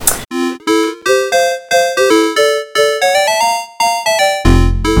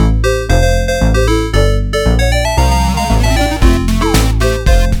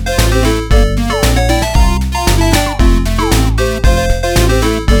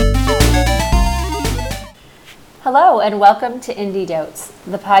Hello and welcome to Indie Dotes,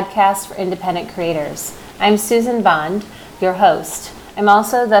 the podcast for independent creators. I'm Susan Bond, your host. I'm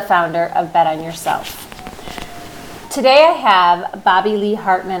also the founder of Bet On Yourself. Today I have Bobby Lee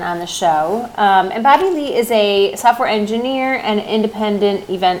Hartman on the show, and Bobby Lee is a software engineer and independent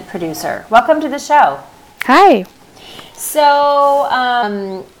event producer. Welcome to the show. Hi. So,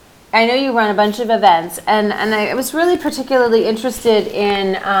 I know you run a bunch of events, and I was really particularly interested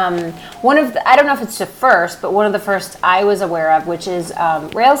in one of the, I don't know if it's the first, but one of the first I was aware of, which is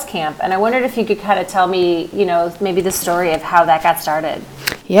Rails Camp. And I wondered if you could kind of tell me, maybe the story of how that got started.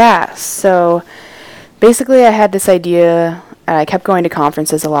 Yeah, so basically I had this idea, and I kept going to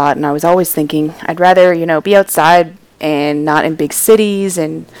conferences a lot, and I was always thinking I'd rather, be outside and not in big cities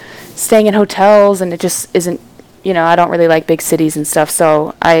and staying in hotels, and it just isn't, I don't really like big cities and stuff,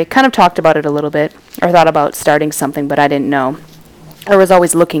 so I kind of talked about it a little bit, or thought about starting something, but I didn't know, or was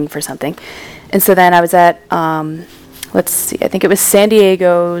always looking for something. And so then I was at, I think it was San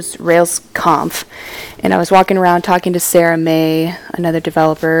Diego's Rails Conf, and I was walking around talking to Sarah May, another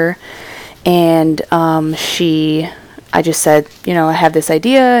developer, and I just said, I have this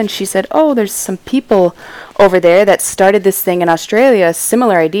idea, and she said, oh, there's some people over there that started this thing in Australia, a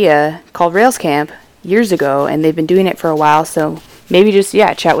similar idea, called Rails Camp, years ago, and they've been doing it for a while, so maybe just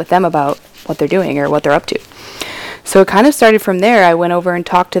chat with them about what they're doing or what they're up to. So it kind of started from there. I went over and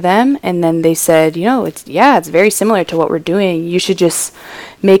talked to them, and then they said, it's very similar to what we're doing. You should just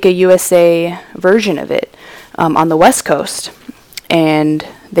make a USA version of it on the West Coast. And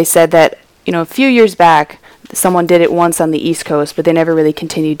they said that a few years back someone did it once on the East Coast, but they never really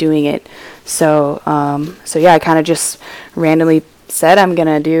continued doing it. So I kind of just randomly said I'm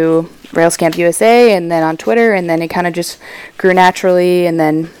gonna do Rails Camp USA, and then on Twitter, and then it kind of just grew naturally, and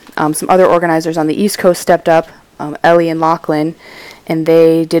then some other organizers on the East Coast stepped up, Ellie and Lachlan, and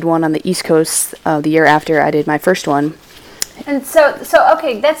they did one on the East Coast the year after I did my first one. And so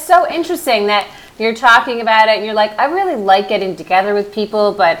okay, that's so interesting that you're talking about it and you're like, I really like getting together with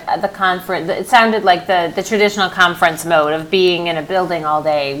people, but at the conference, it sounded like the traditional conference mode of being in a building all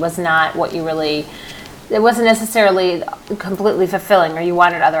day was not what you really, it wasn't necessarily completely fulfilling, or you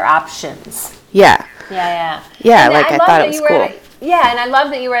wanted other options. Yeah. Yeah. Yeah, and I thought it was cool. And I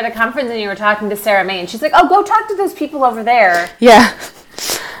love that you were at a conference and you were talking to Sarah May, and she's like, oh, go talk to those people over there. Yeah.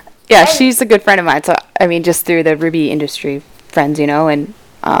 Yeah, she's a good friend of mine. So, just through the Ruby industry friends, and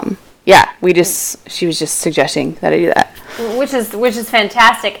she was just suggesting that I do that. Which is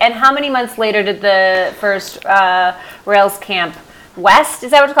fantastic. And how many months later did the first Rails Camp West,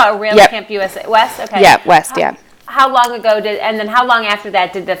 is that what it's called? Rails Camp USA West? Okay. Yeah, West, yeah. How long ago and then how long after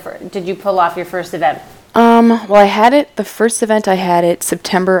that did you pull off your first event? The first event I had it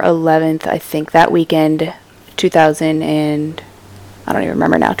September 11th, I think, that weekend, 2000 and, I don't even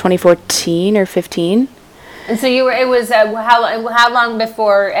remember now, 2014 or 15. And so how long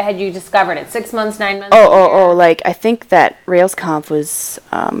before had you discovered it? 6 months, 9 months? I think that RailsConf was,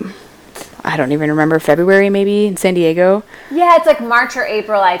 I don't even remember, February maybe in San Diego. Yeah, it's like March or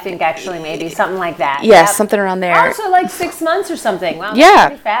April, I think, actually, maybe, something like that. Yeah, something around there. Oh, so like 6 months or something. Wow, yeah. That's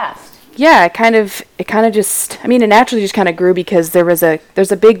pretty fast. Yeah, it naturally just kind of grew because there's a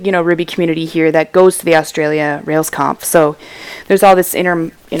big, Ruby community here that goes to the Australia RailsConf. So there's all this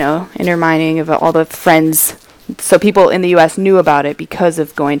intermining of all the friends. So people in the U.S. knew about it because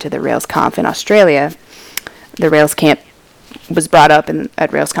of going to the RailsConf in Australia. The Rails Camp was brought up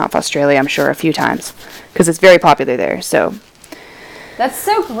at RailsConf Australia, I'm sure, a few times because it's very popular there. So that's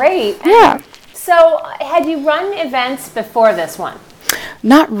so great. Yeah. So had you run events before this one?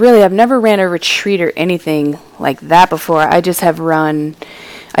 Not really. I've never ran a retreat or anything like that before. I just have run,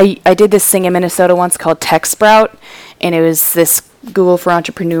 I did this thing in Minnesota once called Tech Sprout, and it was this Google for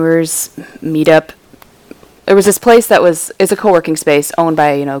Entrepreneurs meetup. There was this place that is a co-working space owned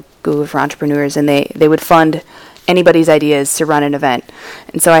by, Google for Entrepreneurs, and they would fund anybody's ideas to run an event.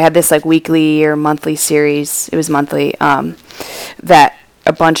 And so I had this weekly or monthly series, it was monthly, that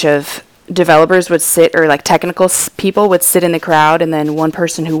a bunch of developers would sit, or technical people would sit in the crowd, and then one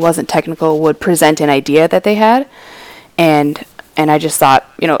person who wasn't technical would present an idea that they had, and I just thought,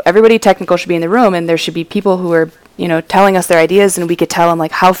 everybody technical should be in the room, and there should be people who are, telling us their ideas, and we could tell them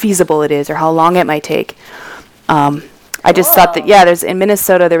how feasible it is or how long it might take. I just thought that there's in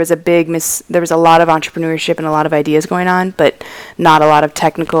Minnesota there was there was a lot of entrepreneurship and a lot of ideas going on, but not a lot of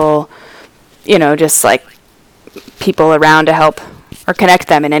technical, just people around to help or connect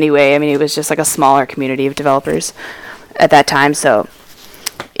them in any way. It was just a smaller community of developers at that time. So,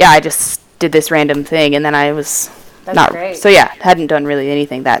 I just did this random thing, and then I was That's great. So yeah, hadn't done really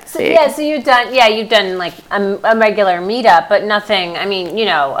anything that big. Yeah, so you've done like a regular meetup, but nothing. I mean,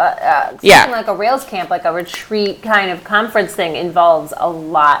 something like a Rails camp, like a retreat kind of conference thing, involves a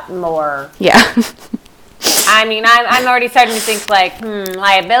lot more. Yeah. I mean, I'm already starting to think like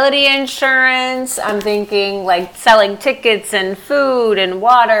liability insurance. I'm thinking like selling tickets and food and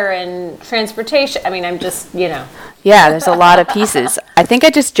water and transportation. I mean, I'm just Yeah, there's a lot of pieces. I think I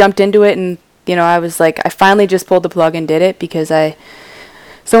just jumped into it and. I was like, I finally just pulled the plug and did it because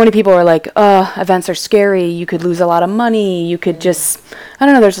so many people are like, events are scary. You could lose a lot of money. You could just, I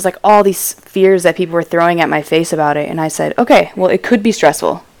don't know. There's just like all these fears that people were throwing at my face about it. And I said, okay, well, it could be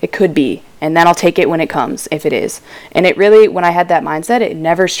stressful. It could be. And then I'll take it when it comes, if it is. And it really, when I had that mindset, it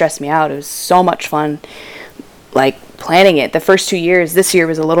never stressed me out. It was so much fun, like planning it. The first 2 years, this year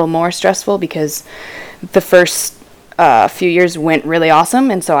was a little more stressful because the first few years went really awesome,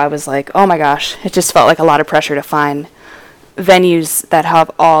 and so I was like, oh my gosh, it just felt like a lot of pressure to find venues that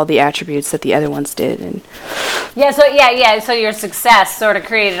have all the attributes that the other ones did. And so your success sort of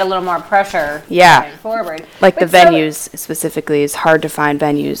created a little more pressure going forward. Like the venues specifically, is hard to find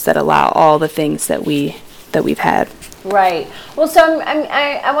venues that allow all the things that we've had. Right. Well, so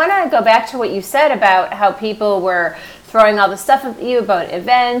I want to go back to what you said about how people were throwing all the stuff at you about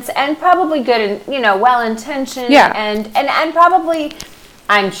events, and probably good and well-intentioned, and probably,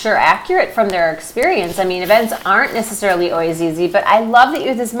 I'm sure, accurate from their experience. I mean, events aren't necessarily always easy, but I love that you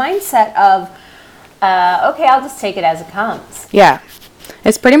have this mindset of okay, I'll just take it as it comes. Yeah,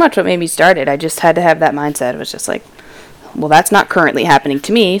 it's pretty much what made me start it. I just had to have that mindset. It was just like, well, that's not currently happening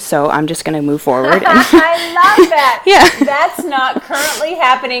to me, so I'm just going to move forward. I love that. Yeah. That's not currently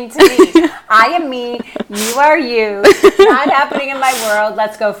happening to me. I am me. You are you. Not happening in my world.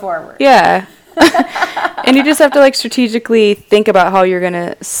 Let's go forward. Yeah. And you just have to like strategically think about how you're going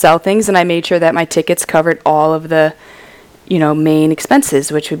to sell things. And I made sure that my tickets covered all of the, main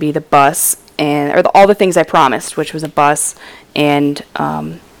expenses, which would be the bus all the things I promised, which was a bus and,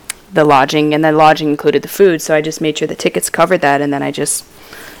 the lodging, and then lodging included the food, so I just made sure the tickets covered that, and then I just...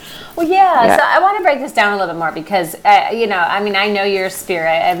 Well, so I want to break this down a little bit more because, I know your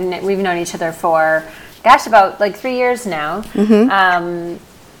spirit. We've known each other for, about like 3 years now.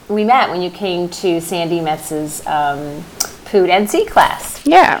 Mm-hmm. We met when you came to Sandy Metz's Food NC class.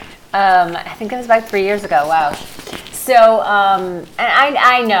 Yeah. I think it was about 3 years ago. Wow. So, and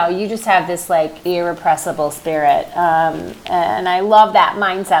I know you just have this like irrepressible spirit, and I love that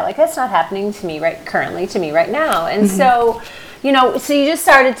mindset. Like, that's not happening to me currently right now. And so, so you just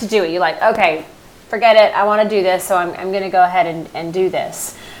started to do it. You're like, okay, forget it. I want to do this, so I'm going to go ahead and do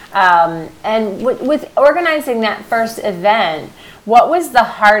this. And with organizing that first event, what was the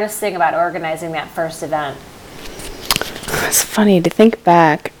hardest thing about organizing that first event? It's funny to think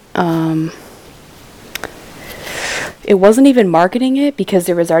back. It wasn't even marketing it because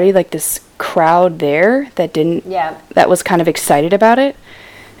there was already like this crowd there that was kind of excited about it.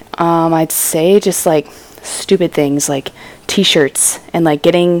 I'd say just like stupid things like t-shirts and like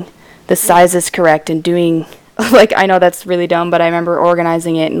getting the sizes correct and doing like, I know that's really dumb, but I remember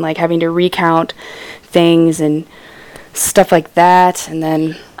organizing it and like having to recount things and stuff like that. And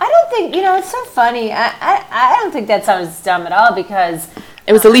then I don't think, it's so funny. I don't think that sounds dumb at all because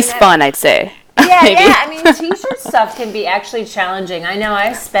it was at least fun, I'd say. Yeah. I mean, t-shirt stuff can be actually challenging. I know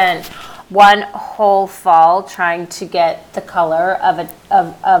I spent one whole fall trying to get the color of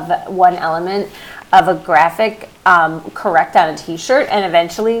one element of a graphic correct on a t-shirt, and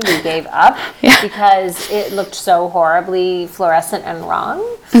eventually we gave up because it looked so horribly fluorescent and wrong.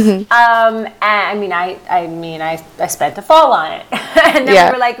 Mm-hmm. I spent a fall on it, and then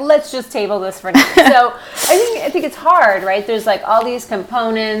we were like, let's just table this for now. So I think it's hard, right? There's like all these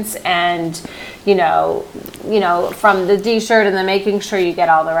components, and from the t-shirt, and then making sure you get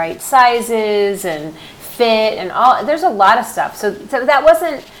all the right sizes and fit and all. There's a lot of stuff. So that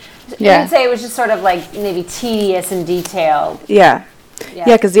wasn't. I would say it was just sort of like maybe tedious and detailed. Yeah,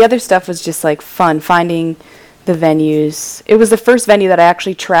 because the other stuff was just like fun, finding the venues. It was the first venue that I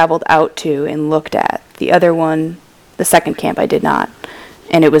actually traveled out to and looked at. The other one, the second camp, I did not.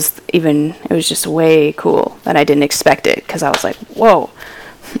 And it was just way cool that I didn't expect it because I was like, whoa.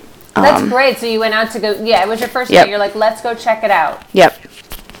 That's great. So you went out to go, it was your first day. You're like, let's go check it out. Yep.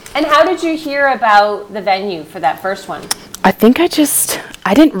 And how did you hear about the venue for that first one? I think I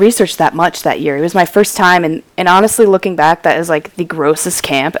didn't research that much that year. It was my first time, and honestly, looking back, that is like the grossest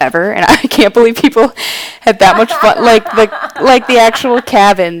camp ever, and I can't believe people had that much fun. Like the actual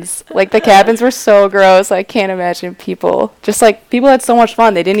cabins. Like, the cabins were so gross. I can't imagine people. Just like, people had so much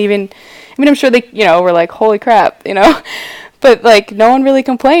fun. They didn't even, I'm sure they, were like, holy crap, But like no one really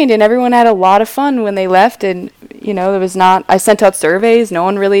complained, and everyone had a lot of fun when they left. And there was not. I sent out surveys. No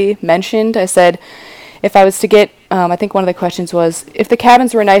one really mentioned. I said, if I was to get, I think one of the questions was, if the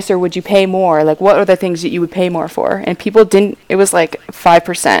cabins were nicer, would you pay more? Like, what are the things that you would pay more for? And people didn't. It was like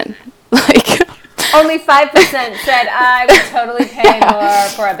 5%. Like. Only 5% said I would totally pay more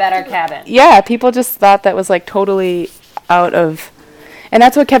for a better cabin. Yeah, people just thought that was like totally out of. And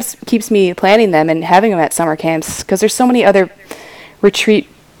that's what keeps me planning them and having them at summer camps, because there's so many other retreat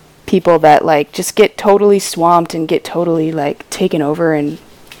people that like just get totally swamped and get totally like taken over, and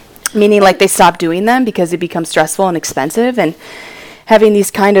meaning like they stop doing them because it becomes stressful and expensive. And having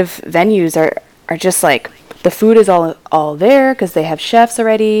these kind of venues are just like the food is all there because they have chefs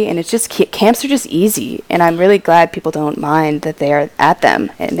already, and it's just camps are just easy. And I'm really glad people don't mind that they are at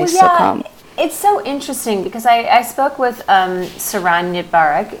them and they still come. It's so interesting because I spoke with Saran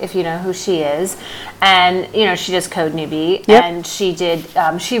Nitbarak, if you know who she is, and she does Code Newbie, yep. And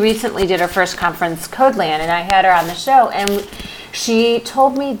she recently did her first conference, Codeland, and I had her on the show, and she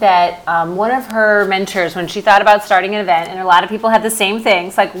told me that one of her mentors, when she thought about starting an event, and a lot of people had the same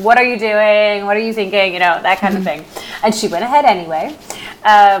things, like, what are you doing? What are you thinking? That kind of thing. And she went ahead anyway.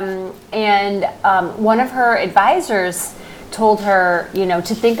 One of her advisors told her,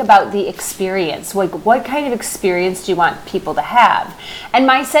 to think about the experience. Like, what kind of experience do you want people to have? And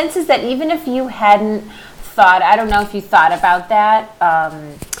my sense is that even if you hadn't thought, I don't know if you thought about that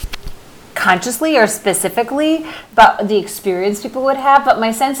consciously or specifically, about the experience people would have, but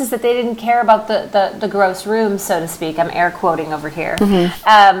my sense is that they didn't care about the gross rooms, so to speak. I'm air quoting over here.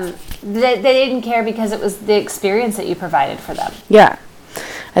 Mm-hmm. They didn't care because it was the experience that you provided for them. Yeah.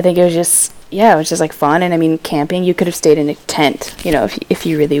 I think it was just like fun. And I mean, camping, you could have stayed in a tent, if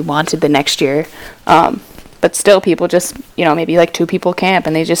you really wanted the next year. But still, people just, maybe like 2 people camp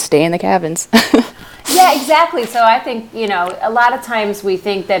and they just stay in the cabins. Yeah, exactly. So I think, a lot of times we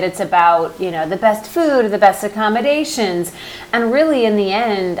think that it's about, the best food, the best accommodations. And really, in the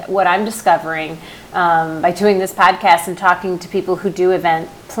end, what I'm discovering by doing this podcast and talking to people who do event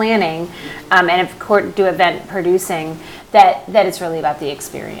planning and of course do event producing, that it's really about the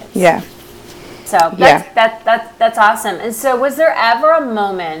experience. Yeah. So that's awesome. And so was there ever a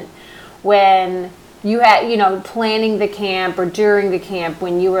moment when you had, planning the camp or during the camp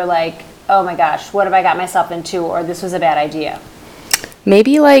when you were like, oh my gosh, what have I got myself into, or this was a bad idea?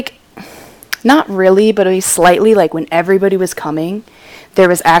 Maybe like, not really, but maybe slightly, like when everybody was coming, there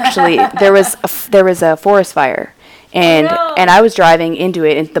was actually, there was a forest fire. And I was driving into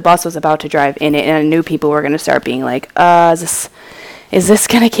it, and the bus was about to drive in it, and I knew people were going to start being like, is this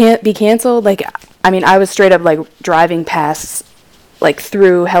going to be canceled? Like, I mean, I was straight up, like, driving past, like,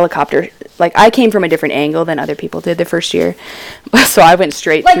 through helicopter. Like, I came from a different angle than other people did the first year, so I went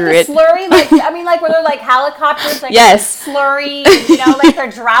straight through it. Like the slurry? Like, were there, like, helicopters, like, yes. Slurry, like, they're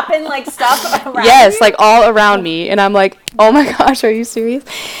dropping, like, stuff around Yes, you? like, all around me, and I'm like, oh my gosh, are you serious?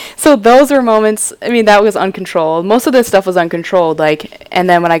 So those were moments, I mean, that was uncontrolled. Most of this stuff was uncontrolled, like, and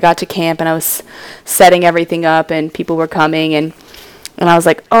then when I got to camp and I was setting everything up and people were coming, and I was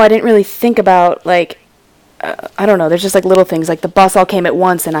like, oh, I didn't really think about, like, I don't know, there's just like little things, like the bus all came at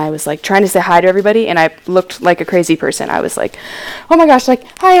once, and I was like trying to say hi to everybody, and I looked like a crazy person. I was like, oh my gosh, like,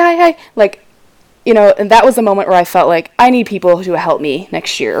 hi, like, and that was the moment where I felt like I need people to help me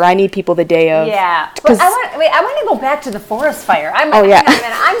next year, or I need people the day of. Yeah, but I want to go back to the forest fire.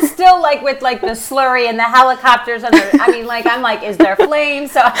 I'm still like with like the slurry and the helicopters, and I'm like, is there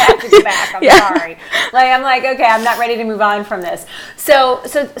flames? So I have to go back. I'm sorry. Like, I'm like, okay, I'm not ready to move on from this. So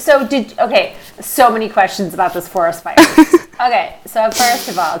many questions about this forest fire. Okay, so first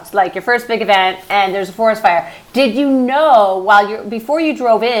of all, it's like your first big event, and there's a forest fire. Did you know before you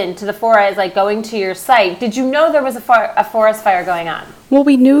drove into the forest, like going to your site, did you know there was a forest fire going on? Well,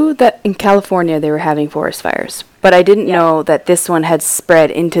 we knew that in California they were having forest fires, but I didn't know that this one had spread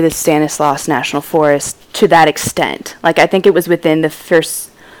into the Stanislaus National Forest to that extent. Like, I think it was within the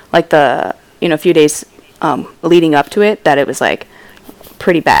first, like the, few days leading up to it that it was like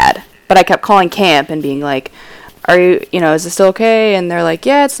pretty bad. But I kept calling camp and being like, are you, is this still okay? And they're like,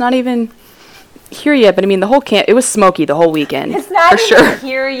 yeah, it's not even here yet. But I mean, the whole camp, it was smoky the whole weekend. It's not even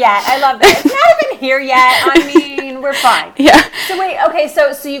here yet. I love that. It's not even here yet. I mean, we're fine. Yeah. So wait, okay,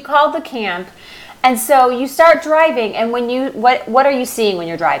 so you called the camp, and so you start driving, and what are you seeing when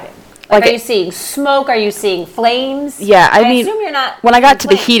you're driving? Like, are you seeing smoke? Are you seeing flames? Yeah, I mean, assume you're not. When I got to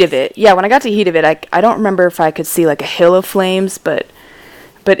the heat of it, I don't remember if I could see like a hill of flames, but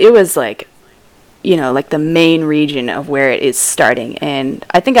it was like, like the main region of where it is starting. And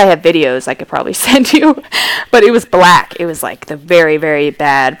I think I have videos I could probably send you, but it was black. It was like the very, very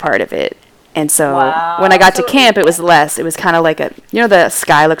bad part of it. And so Wow. when I got to camp, it was less. It was kind of like the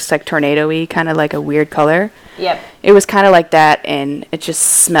sky looks like tornado-y, kind of like a weird color. Yep. It was kind of like that, and it just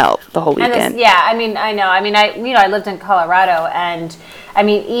smelled the whole weekend. I mean, I know. I mean, I lived in Colorado, and I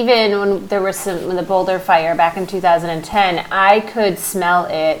mean, even when there was when the Boulder fire back in 2010, I could smell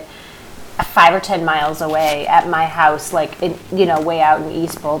it 5 or 10 miles away at my house, like way out in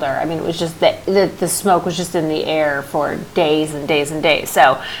East Boulder. I mean, it was just the smoke was just in the air for days and days and days.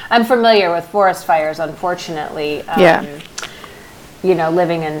 So I'm familiar with forest fires, unfortunately.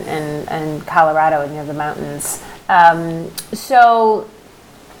 Living in Colorado near the mountains. So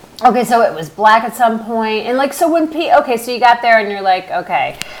it was black at some point, and so you got there and you're like,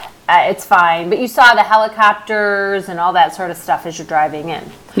 okay, it's fine, but you saw the helicopters and all that sort of stuff as you're driving in.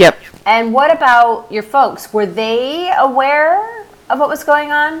 Yep. And what about your folks? Were they aware of what was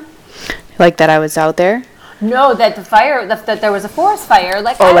going on? Like that I was out there? No, that that there was a forest fire.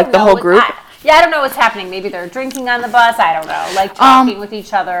 Like, the whole group? I don't know what's happening. Maybe they're drinking on the bus. I don't know. Like talking with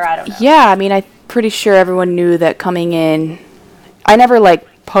each other. I don't know. Yeah, I mean, I'm pretty sure everyone knew that coming in. I never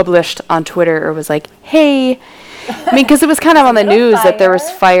published on Twitter or was like, hey. I mean, because it was kind of on the news that there was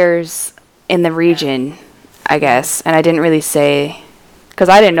fires in the region, I guess. And I didn't really say, because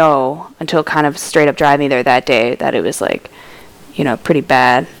I didn't know until kind of straight up driving there that day that it was pretty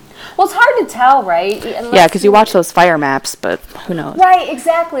bad. Well, it's hard to tell, right? Yeah, because you watch those fire maps, but who knows? Right,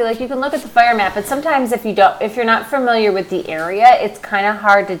 exactly. Like you can look at the fire map, but sometimes if you're not familiar with the area, it's kind of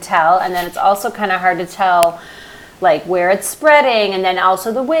hard to tell, and then it's also kind of hard to tell, like where it's spreading, and then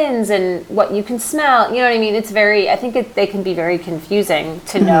also the winds and what you can smell. You know what I mean? I think they can be very confusing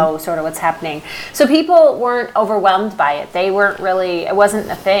to know sort of what's happening. So people weren't overwhelmed by it. They weren't really. It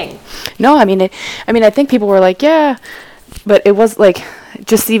wasn't a thing. No, I mean, I think people were like, yeah, but it was like.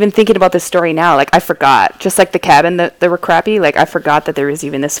 Just even thinking about this story now, I forgot. Just like the cabin that were crappy, I forgot that there was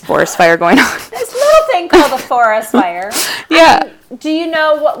even this forest fire going on. This little thing called a forest fire. Yeah. Do you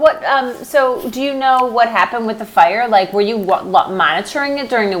know so do you know what happened with the fire? Like, were you monitoring it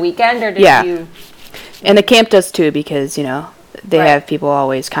during the weekend, or did you? And the camp does too, because they have people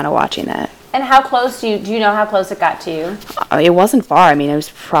always kind of watching that. And how close do you know how close it got to you? It wasn't far. I mean, it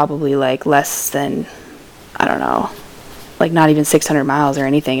was probably less than, I don't know. Not even 600 miles or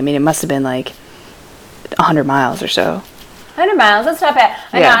anything. I mean, it must have been 100 miles or so. 100 miles, that's not bad.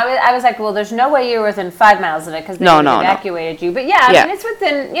 I know, I was like, well, there's no way you're within 5 miles of it because they evacuated you. But I mean, it's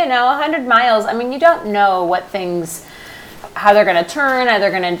within, 100 miles. I mean, you don't know how they're going to turn, how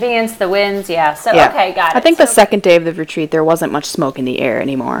they're going to advance, the winds. Yeah, so, okay, got it. I think the second day of the retreat, there wasn't much smoke in the air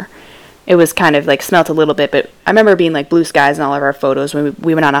anymore. It was kind of smelt a little bit, but I remember being blue skies in all of our photos when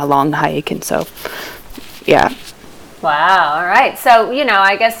we went on a long hike, and so, yeah. Wow. All right. So,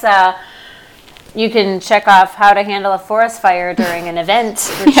 I guess you can check off how to handle a forest fire during an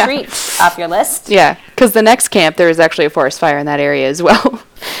event retreat off your list. Yeah, because the next camp, there was actually a forest fire in that area as well.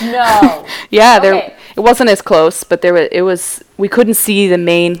 No. Yeah, okay. It wasn't as close, but we couldn't see the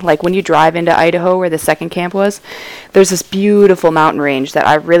main, when you drive into Idaho where the second camp was, there's this beautiful mountain range that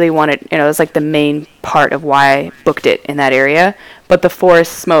I really wanted, it was the main part of why I booked it in that area, but the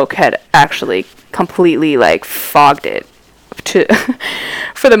forest smoke had actually completely fogged it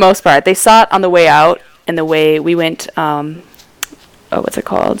for the most part. They saw it on the way out, and the way we went, what's it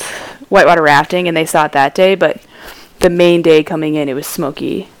called? Whitewater rafting, and they saw it that day, but the main day coming in, it was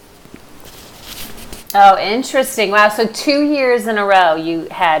smoky. Oh, interesting. Wow. So 2 years in a row you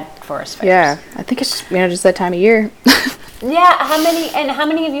had forest fires. Yeah. I think it's just that time of year. Yeah. How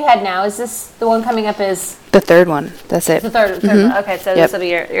many have you had now? Is this the one coming up is? The third one. That's it. The third one. Okay. So this will be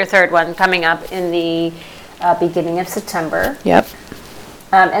your third one coming up in the beginning of September. Yep.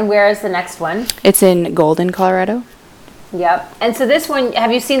 And where is the next one? It's in Golden, Colorado. Yep. And so this one,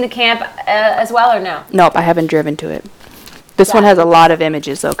 have you seen the camp as well or no? Nope. I haven't driven to it. This one has a lot of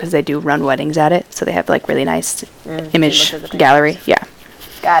images, though, because they do run weddings at it. So they have, really nice image gallery. Yeah.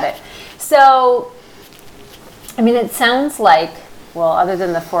 Got it. So, I mean, it sounds like, well, other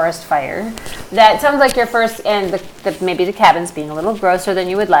than the forest fire, that sounds like your first, and maybe the cabins being a little grosser than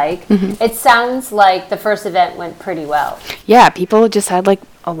you would like. Mm-hmm. It sounds like the first event went pretty well. Yeah, people just had,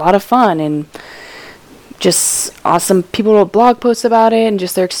 a lot of fun, and just awesome. People wrote blog posts about it and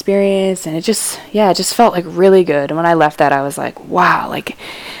just their experience, and it just felt really good. And when I left that, I was like, wow,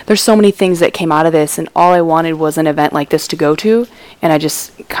 there's so many things that came out of this, and all I wanted was an event like this to go to, and I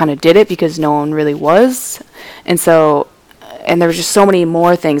just kind of did it because no one really was. And so, and there was just so many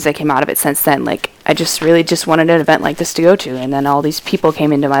more things that came out of it since then. I just really just wanted an event like this to go to, and then all these people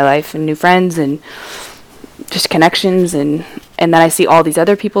came into my life, and new friends, and just connections, and then I see all these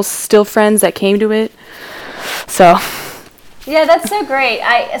other people still friends that came to it. So Yeah, that's so great.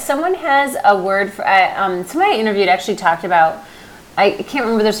 Someone has a word for somebody I interviewed actually talked about. I can't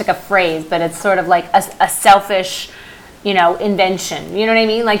remember. There's like a phrase, but it's sort of like a selfish, invention. You know what I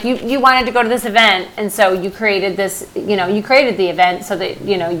mean? Like you wanted to go to this event, and so you created this. You created the event so that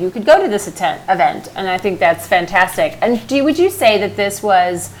you could go to this event, and I think that's fantastic. And would you say that this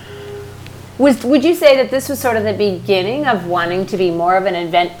was? Would you say that this was sort of the beginning of wanting to be more of an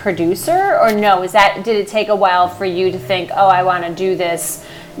event producer, or no? Did it take a while for you to think, oh, I want to do this,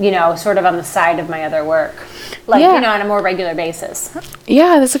 sort of on the side of my other work, like on a more regular basis?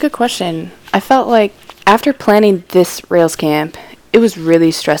 Yeah, that's a good question. I felt like after planning this Rails camp, it was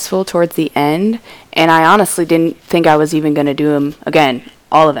really stressful towards the end, and I honestly didn't think I was even going to do them again.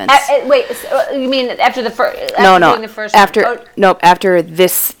 All events. Wait, so you mean after the first? No. Doing the first after one? nope. After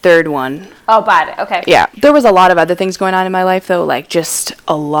this third one. Oh, got it. Okay. Yeah, there was a lot of other things going on in my life though, like just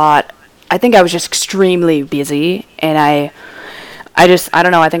a lot. I think I was just extremely busy, and I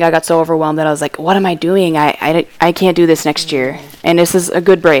don't know. I think I got so overwhelmed that I was like, "What am I doing? I can't do this next year." And this is a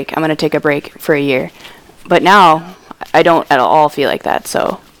good break. I'm gonna take a break for a year, but now I don't at all feel like that.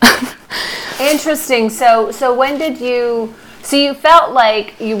 So. Interesting. So when did you? So you felt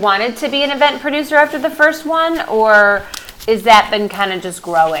like you wanted to be an event producer after the first one, or is that been kind of just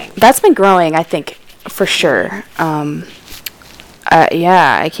growing? That's been growing, I think, for sure. I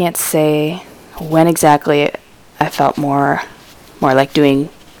can't say when exactly I felt more like doing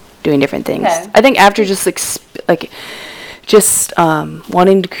different things. Okay. I think after just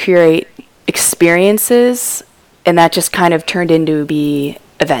wanting to create experiences, and that just kind of turned into be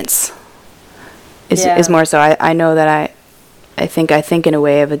events. Is more so. I know that I think in a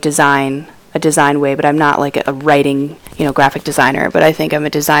way of a design way, but I'm not like a writing, graphic designer, but I think I'm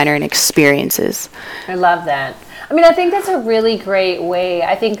a designer in experiences. I love that. I mean, I think that's a really great way.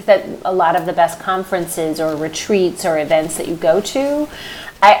 I think that a lot of the best conferences or retreats or events that you go to,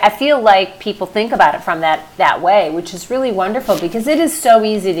 I feel like people think about it from that way, which is really wonderful because it is so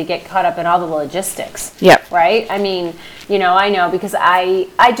easy to get caught up in all the logistics. Yep. Right? I mean, I know because I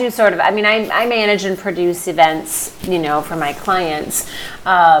do sort of, I manage and produce events, for my clients.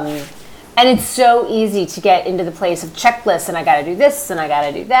 And it's so easy to get into the place of checklists and I got to do this and I got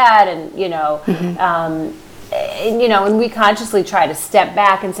to do that. And, and we consciously try to step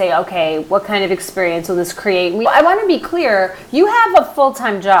back and say, okay, what kind of experience will this create? I want to be clear. You have a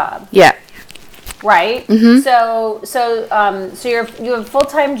full-time job. Yeah. Right. Mm-hmm. So you have a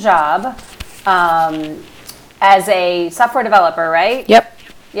full-time job as a software developer, right?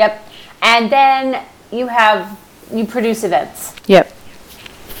 Yep. And then you produce events. Yep.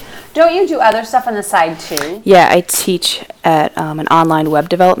 Don't you do other stuff on the side too? Yeah, I teach at an online web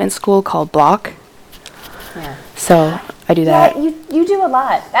development school called Block. Yeah. So I do that. Yeah, you do a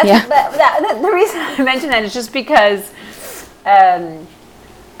lot. That's the reason I mention that is just because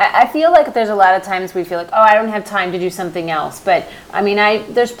I feel like there's a lot of times we feel like, oh, I don't have time to do something else. But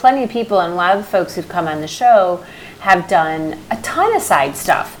there's plenty of people, and a lot of the folks who've come on the show have done a ton of side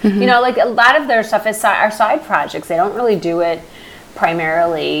stuff. Mm-hmm. Like a lot of their stuff are side projects. They don't really do it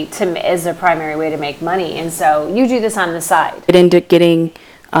primarily as a primary way to make money. And so you do this on the side. Get into getting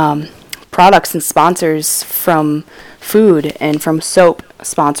products and sponsors from food and from soap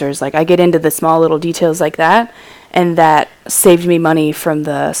sponsors. Like I get into the small little details like that, and that saved me money from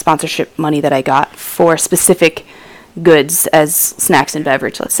the sponsorship money that I got for specific goods as snacks and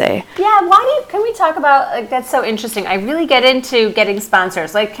beverage, let's say. Yeah, can we talk about, that's so interesting. I really get into getting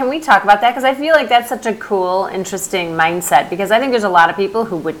sponsors. Can we talk about that? Because I feel like that's such a cool, interesting mindset, because I think there's a lot of people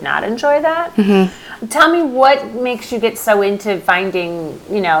who would not enjoy that. Mm-hmm. Tell me what makes you get so into finding,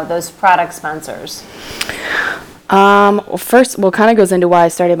 those product sponsors. First, kind of goes into why I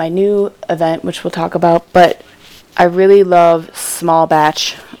started my new event, which we'll talk about, but I really love small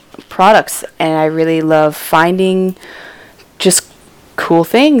batch products, and I really love finding just cool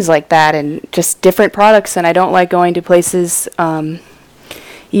things like that and just different products. And I don't like going to places,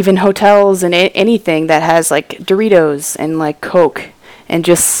 even hotels and anything that has like Doritos and like Coke, and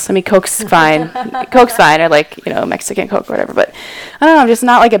just, Coke's fine. Coke's fine, or like, Mexican Coke or whatever, but I don't know, I'm just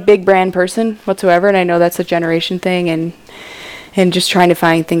not like a big brand person whatsoever, and I know that's a generation thing, and just trying to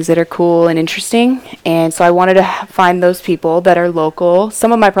find things that are cool and interesting. And so I wanted to find those people that are local.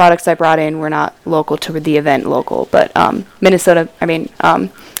 Some of my products I brought in were not local to the event local, but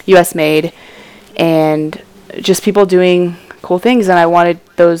US made, and just people doing cool things. And I wanted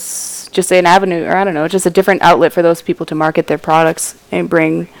those, just an avenue, or I don't know, just a different outlet for those people to market their products and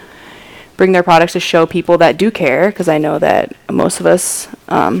bring their products to show people that do care, because I know that most of us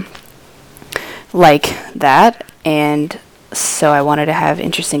like that. And so I wanted to have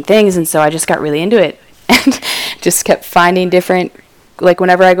interesting things, and so I just got really into it. And just kept finding different, like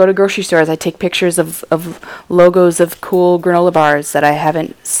whenever I go to grocery stores, I take pictures of logos of cool granola bars that I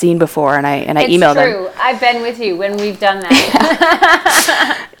haven't seen before, and I email them. It's true. I've been with you when we've done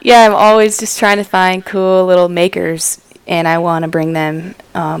that. Yeah, I'm always just trying to find cool little makers, and I want to bring them.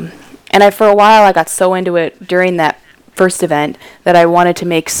 And for a while, I got so into it during that first event that I wanted to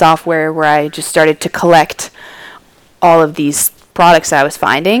make software where I just started to collect all of these products I was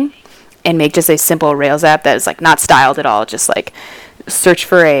finding and make just a simple Rails app that is like not styled at all, just like search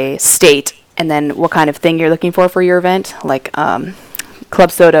for a state and then what kind of thing you're looking for your event, like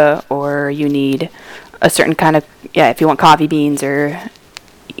club soda, or you need a certain kind of, if you want coffee beans, or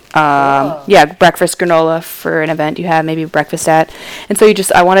breakfast granola for an event you have maybe breakfast at. And so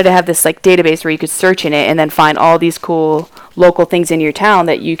I wanted to have this like database where you could search in it and then find all these cool local things in your town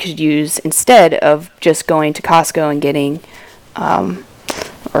that you could use instead of just going to Costco and getting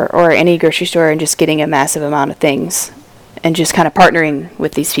or any grocery store and just getting a massive amount of things, and just kind of partnering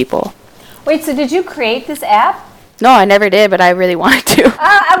with these people. Wait, so did you create this app? No, I never did, but I really wanted to.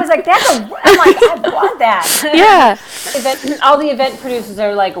 I was like, I want that. Yeah. All the event producers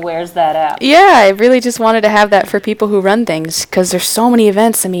are like, where's that app? Yeah, I really just wanted to have that for people who run things, because there's so many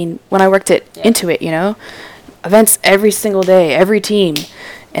events. I mean, when I worked at Intuit, events every single day, every team,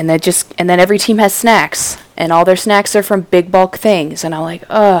 and then every team has snacks, and all their snacks are from big bulk things, and I'm like,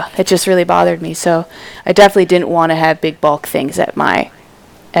 it just really bothered me. So I definitely didn't want to have big bulk things at my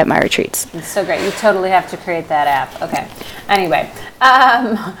retreats. It's so great. You totally have to create that app. Okay. Anyway.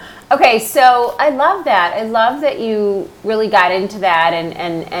 Okay, so I love that. I love that you really got into that,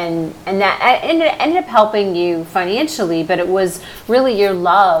 and that ended up helping you financially, but it was really your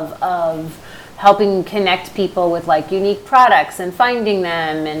love of helping connect people with like unique products and finding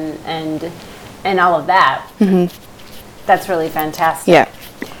them and all of that. Mm-hmm. That's really fantastic. Yeah.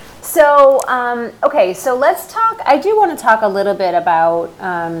 So, okay, so let's talk. I do want to talk a little bit about,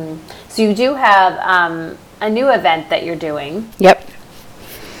 so you do have a new event that you're doing. Yep.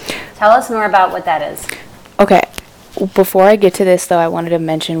 Tell us more about what that is. Okay. Before I get to this, though, I wanted to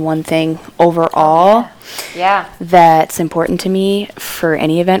mention one thing overall that's important to me for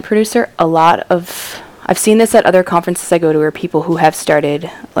any event producer. I've seen this at other conferences I go to, where people who have started,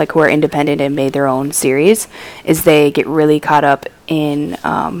 like who are independent and made their own series, is they get really caught up in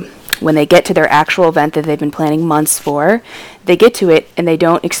when they get to their actual event that they've been planning months for, they get to it and they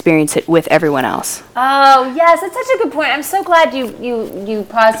don't experience it with everyone else. Oh, yes, that's such a good point. I'm so glad you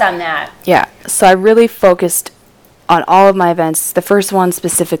paused on that. Yeah, so I really focused on all of my events. The first one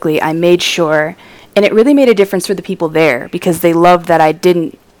specifically, I made sure, and it really made a difference for the people there, because they loved that I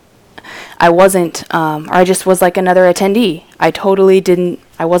just was like another attendee. I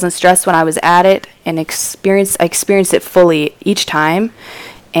wasn't stressed when I was at it, and I experienced it fully each time.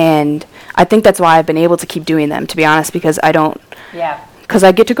 And I think that's why I've been able to keep doing them, to be honest, because I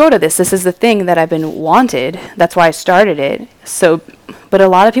get to go to this. This is the thing that I've been wanted. That's why I started it. So, but a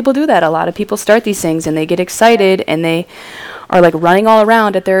lot of people do that. A lot of people start these things and they get excited and they are like running all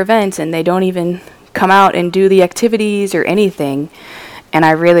around at their events, and they don't even come out and do the activities or anything. And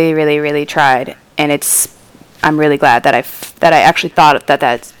I really, really, really tried. And I'm really glad that I actually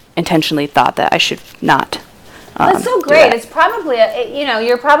intentionally thought that I should not. That's so great. It's probably,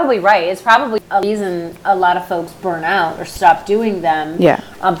 you're probably right. It's probably a reason a lot of folks burn out or stop doing them. Yeah.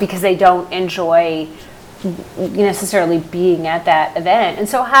 Because they don't enjoy necessarily being at that event. And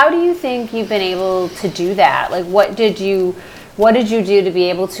so how do you think you've been able to do that? Like, what did you do to be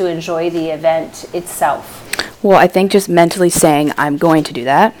able to enjoy the event itself? Well, I think just mentally saying, I'm going to do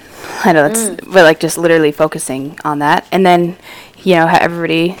that. I know but like just literally focusing on that. And then,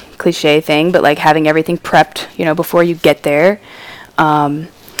 everybody cliche thing, but like having everything prepped, before you get there.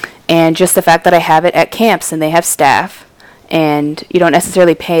 And just the fact that I have it at camps and they have staff, and you don't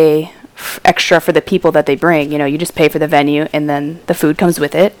necessarily pay extra for the people that they bring. You just pay for the venue, and then the food comes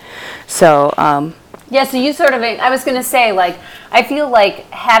with it. So, so you sort of, I was going to say, like, I feel like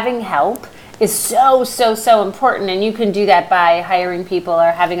having help is so important, and you can do that by hiring people or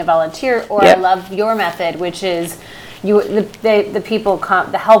having a volunteer, or I love your method, which is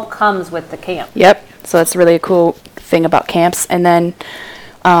the help comes with the camp. Yep. So that's really a cool thing about camps. And then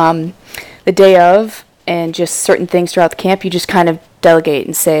the day of, and just certain things throughout the camp, you just kind of delegate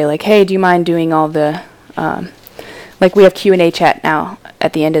and say, like, hey, do you mind doing all the like we have Q&A chat now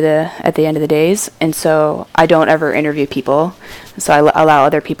at the end of the days, and so I don't ever interview people. So I allow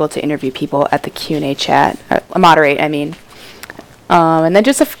other people to interview people at the Q&A chat, moderate, I mean. And then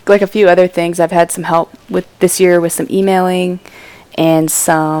just a few other things. I've had some help with this year with some emailing, and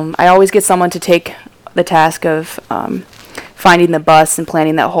I always get someone to take the task of finding the bus and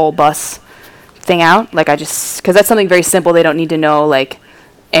planning that whole bus thing out. Like I just, because that's something very simple. They don't need to know like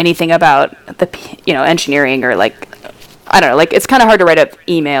anything about the engineering or like, I don't know, like it's kind of hard to write up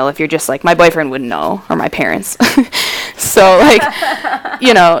email if you're just like, my boyfriend wouldn't know or my parents. So like,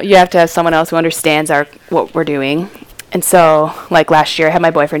 you have to have someone else who understands what we're doing. And so like last year I had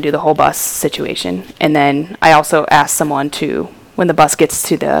my boyfriend do the whole bus situation. And then I also asked someone to, when the bus gets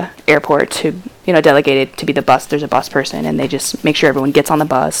to the airport, to, delegate it to be the bus. There's a bus person and they just make sure everyone gets on the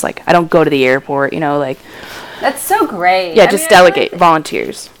bus. Like I don't go to the airport, like. That's so great. Yeah, just delegate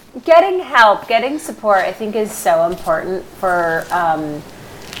volunteers. Getting help, getting support, I think is so important for,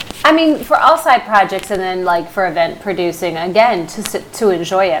 for all side projects and then like for event producing, again, to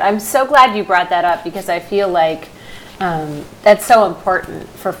enjoy it. I'm so glad you brought that up because I feel like that's so important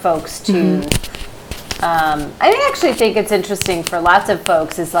for folks to, I actually think it's interesting for lots of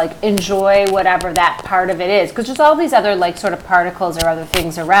folks is like enjoy whatever that part of it is because there's all these other like sort of particles or other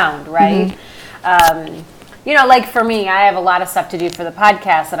things around, right? Like for me, I have a lot of stuff to do for the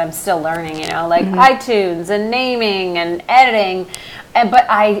podcast that I'm still learning, like iTunes and naming and editing. But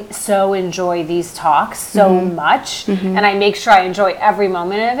I so enjoy these talks so much, and I make sure I enjoy every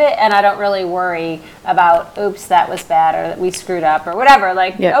moment of it, and I don't really worry about, oops, that was bad, or that we screwed up, or whatever.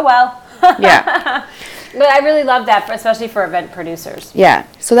 Like, oh well. Yeah. But I really love that, especially for event producers. Yeah.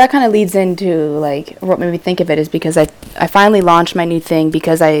 So that kind of leads into, like, what made me think of it is because I finally launched my new thing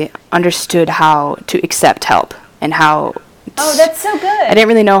because I understood how to accept help and how... Oh, that's so good. I didn't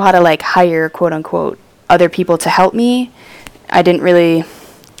really know how to, like, hire, quote-unquote, other people to help me. I didn't really...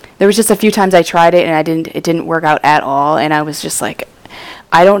 There was just a few times I tried it, and it didn't work out at all, and I was just like,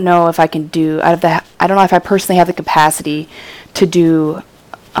 I don't know if I can do... I don't know if I personally have the capacity to do...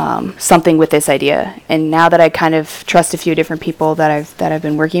 something with this idea, and now that I kind of trust a few different people that I've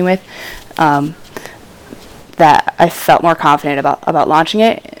been working with, that I felt more confident about launching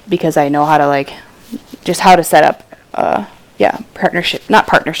it because I know how to set up not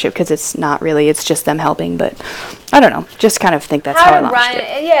partnership because it's not really, it's just them helping, but I don't know, just kind of think that's how I launched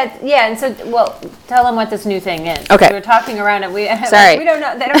it. Yeah, and so, well, tell them what this new thing is. Okay. We were talking around it. Sorry. We don't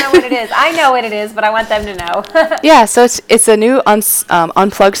know, they don't know what it is. I know what it is, but I want them to know. Yeah, so it's a new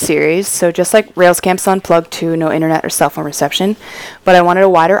Unplugged series, so just like Rails Camp's Unplugged 2, no internet or cell phone reception, but I wanted a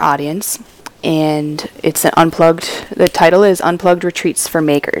wider audience, and it's an Unplugged, the title is Unplugged Retreats for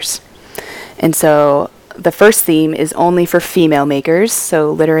Makers. And so the first theme is only for female makers,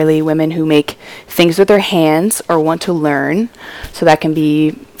 so literally women who make things with their hands or want to learn. So that can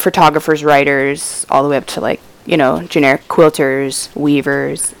be photographers, writers, all the way up to like, generic quilters,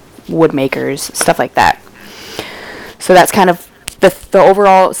 weavers, wood makers, stuff like that. So that's kind of the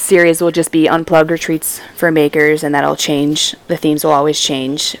overall series will just be Unplugged Retreats for Makers, and that'll change. The themes will always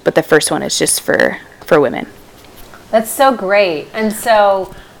change, but the first one is just for women. That's so great. And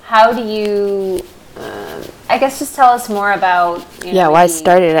so how do you... I guess just tell us more about... why I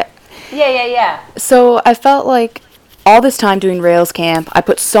started it. Yeah. So I felt like all this time doing Rails Camp, I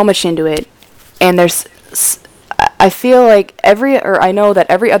put so much into it, and I feel like I know that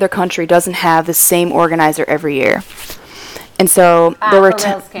every other country doesn't have the same organizer every year. And so there were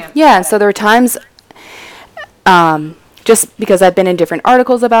Rails Camp. Yeah, and so there were times just because I've been in different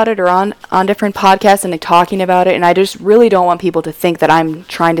articles about it or on different podcasts and like talking about it, and I just really don't want people to think that I'm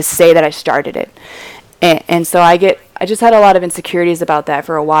trying to say that I started it. And so I just had a lot of insecurities about that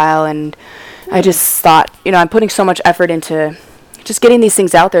for a while, and I just thought, I'm putting so much effort into just getting these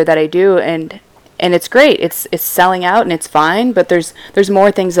things out there that I do, and it's great. It's selling out and it's fine, but there's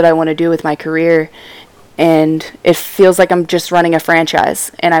more things that I want to do with my career, and it feels like I'm just running a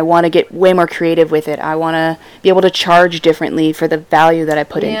franchise, and I want to get way more creative with it. I want to be able to charge differently for the value that I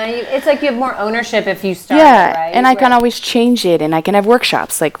put in. Yeah, it's like you have more ownership if you start, right? And I can always change it, and I can have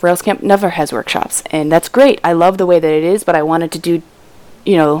workshops. Like Rails Camp never has workshops, and that's great. I love the way that it is, but I wanted to do,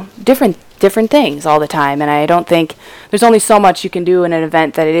 different things all the time, and I don't think there's only so much you can do in an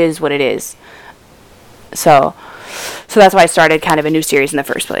event that it is what it is. So that's why I started kind of a new series in the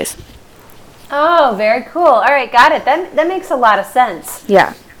first place. Oh, very cool. All right, got it. That makes a lot of sense.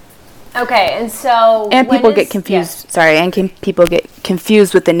 Yeah. Okay, and so... And people get confused. Yeah. Sorry, and people get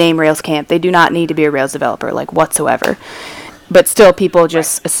confused with the name Rails Camp. They do not need to be a Rails developer, like, whatsoever. But still, people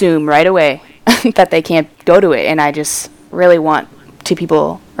just assume right away that they can't go to it. And I just really want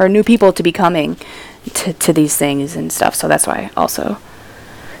new people to be coming to these things and stuff. So that's why also...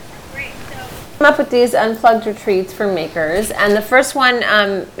 Up with these Unplugged Retreats for Makers, and the first one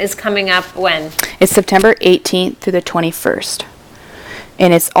is coming up when? It's September 18th through the 21st,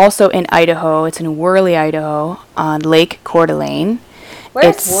 and it's also in Idaho. It's in Worley, Idaho, on Lake Coeur d'Alene.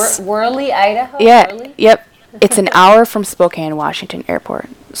 Where's Worley, Idaho? Yeah, Worley? Yep. It's an hour from Spokane, Washington Airport.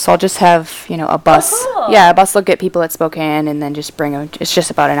 So I'll just have, a bus. Oh, cool. Yeah, a bus will get people at Spokane and then just bring them. It's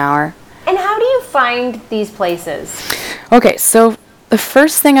just about an hour. And how do you find these places? Okay, so the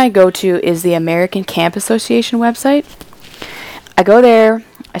first thing I go to is the American Camp Association website. I go there,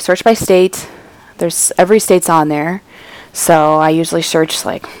 I search by state. There's every state's on there. So I usually search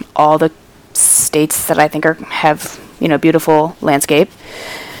like all the states that I think have, beautiful landscape.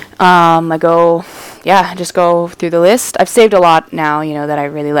 Just go through the list. I've saved a lot now, that I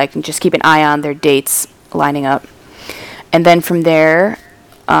really like, and just keep an eye on their dates lining up. And then from there,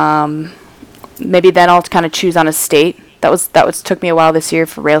 maybe then I'll kind of choose on a state. Took me a while this year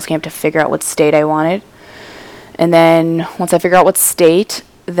for Rails Camp to figure out what state I wanted. And then once I figure out what state,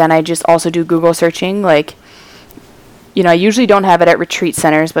 then I just also do Google searching. Like, I usually don't have it at retreat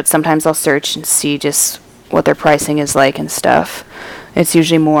centers, but sometimes I'll search and see just what their pricing is like and stuff. It's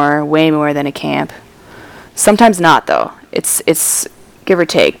usually way more than a camp. Sometimes not, though. It's give or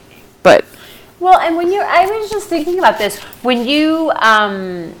take. But well, and I was just thinking about this. When you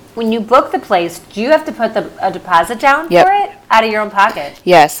book the place, do you have to put a deposit down Yep. for it out of your own pocket?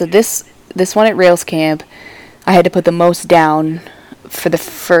 yeah, so this one at Rails Camp, I had to put the most down for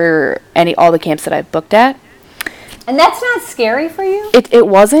all the camps that I've booked at. And that's not scary for you? It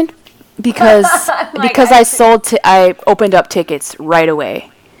wasn't because Like, I opened up tickets right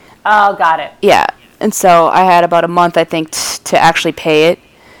away. Oh, got it. Yeah, and so I had about a month, I think, to actually pay it.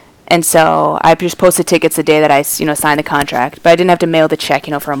 And so I just posted tickets the day that I, signed the contract. But I didn't have to mail the check,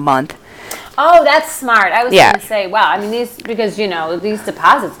 for a month. Oh, that's smart. I was Yeah. going to say, wow. I mean, these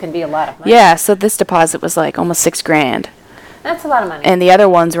deposits can be a lot of money. Yeah, so this deposit was like almost $6,000. That's a lot of money. And the other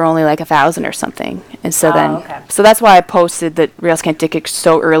ones were only like 1,000 or something. And so okay. So that's why I posted the Rails Camp tickets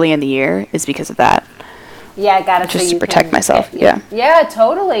so early in the year, is because of that. Yeah, I got it. Just to protect myself. Yeah. Yeah,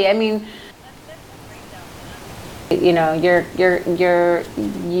 totally. I mean, I don't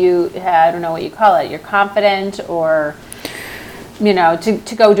know what you call it. You're confident, or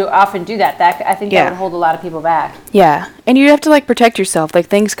to go off and do that. I think that would hold a lot of people back. Yeah, and you have to like protect yourself. Like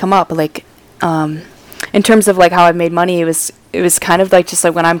things come up. Like, in terms of like how I've made money, it was kind of like just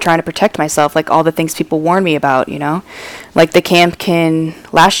like when I'm trying to protect myself, like all the things people warn me about. Like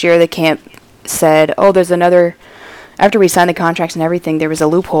last year the camp said, oh, there's another. After we signed the contracts and everything, there was a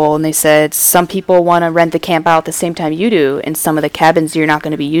loophole, and they said some people want to rent the camp out the same time you do, and some of the cabins you're not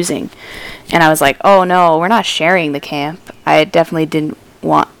going to be using. And I was like, oh no, we're not sharing the camp. I definitely didn't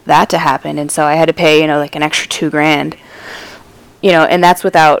want that to happen, and so I had to pay, like an extra $2,000. And that's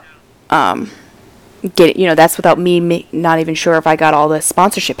without that's without me not even sure if I got all the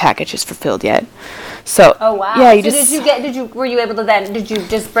sponsorship packages fulfilled yet. So oh wow. Yeah, were you able to then, did you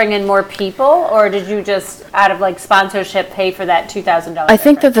just bring in more people, or did you just out of like sponsorship pay for that $2,000? I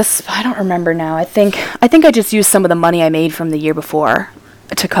think that I don't remember now. I think I just used some of the money I made from the year before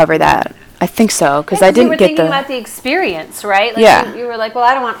to cover that. I think so, because I didn't you were get thinking about the experience, right? Like Yeah. You were like, well,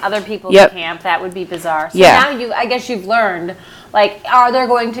 I don't want other people Yep. to camp. That would be bizarre. So Yeah. now I guess you've learned, like, are there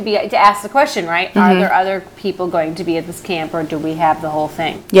going to be, to ask the question, right? Mm-hmm. Are there other people going to be at this camp, or do we have the whole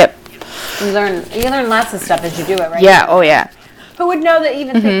thing? Yep. You learn lots of stuff as you do it, right? Yeah. Oh yeah. Who would know that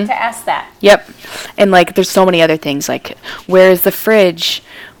even to ask that? Yep. And like there's so many other things, like where's the fridge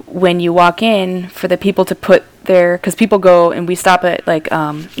when you walk in for the people to put their, because people go and we stop at like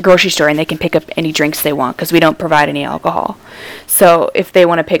grocery store and they can pick up any drinks they want because we don't provide any alcohol. So if they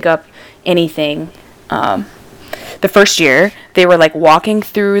want to pick up anything, the first year they were like walking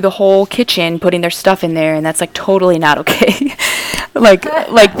through the whole kitchen putting their stuff in there, and that's like totally not okay. like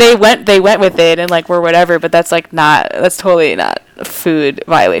they went with it and like we're whatever, but that's totally not a food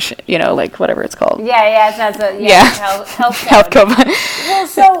violation, like whatever it's called. Yeah, it's not the Health code. Well,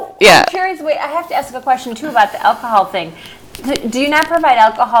 so Yeah. I'm curious. Wait, I have to ask a question too about the alcohol thing. Do you not provide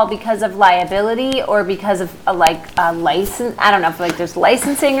alcohol because of liability or because of a license? I don't know if like there's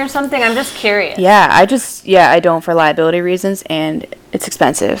licensing or something. I'm just curious. Yeah, I don't, for liability reasons, and it's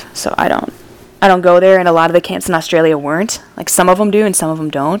expensive, so I don't go there. And a lot of the camps in Australia weren't. Like some of them do and some of them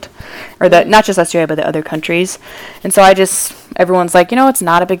don't, or not just Australia but the other countries. And so everyone's like, it's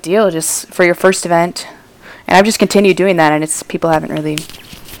not a big deal, just for your first event. And I've just continued doing that, and people haven't really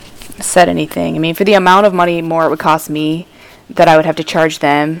said anything. I mean, for the amount of money more it would cost me that I would have to charge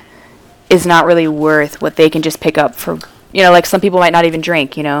them is not really worth what they can just pick up for, like some people might not even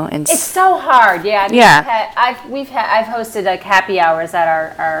drink, and It's so hard, yeah. I mean, Yeah. I've hosted like happy hours at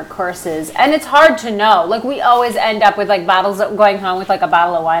our courses, and it's hard to know. Like we always end up with like going home with like a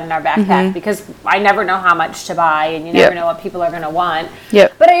bottle of wine in our backpack because I never know how much to buy, and you never know what people are going to want.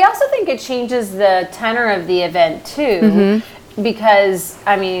 Yep. But I also think it changes the tenor of the event too, because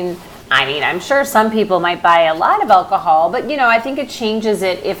I mean, I mean, I'm sure some people might buy a lot of alcohol, but I think it changes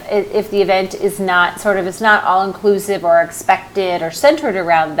it if the event is not it's not all inclusive or expected or centered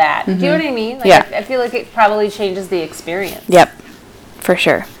around that. Do you know what I mean? Like, Yeah. I feel like it probably changes the experience. Yep, for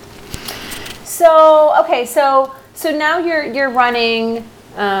sure. So okay, so now you're running.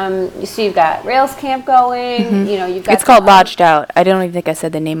 So you've got Rails Camp going. You've got. It's called Lodged Out. I don't even think I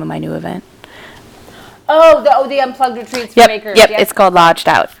said the name of my new event. The unplugged retreats for makers. Yep, it's called Lodged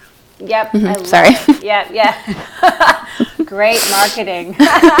Out. Yep. I love Sorry. it. Yeah. Great marketing.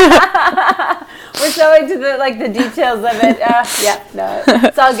 We're so into the details of it. No,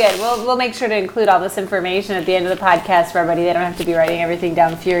 it's all good. We'll make sure to include all this information at the end of the podcast for everybody. They don't have to be writing everything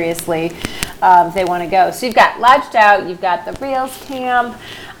down furiously if they want to go. So you've got Lodged Out, you've got the Rails Camp,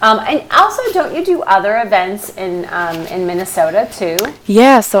 and also don't you do other events in Minnesota too?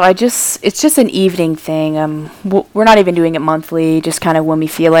 Yeah, so it's just an evening thing. We're not even doing it monthly, just kind of when we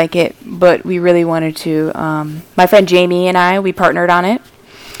feel like it. But we really wanted to. My friend Jamie and we partnered on it.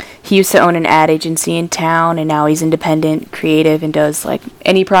 He used to own an ad agency in town, and now he's independent, creative, and does like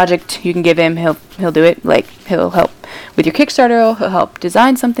any project you can give him, he'll do it. Like he'll help with your Kickstarter, he'll help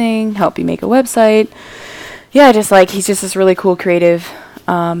design something, help you make a website. Yeah, just like he's just this really cool creative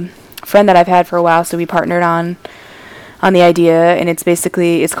friend that I've had for a while. So we partnered on the idea, and it's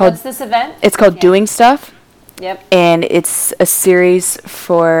called. What's this event? It's called Doing Stuff. Yep. And it's a series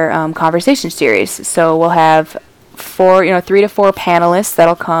for conversation series. So we'll have 3 to 4 panelists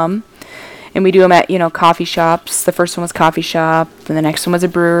that'll come, and we do them at coffee shops. The first one was coffee shop, and the next one was a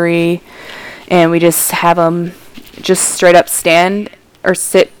brewery, and we just have them just straight up stand or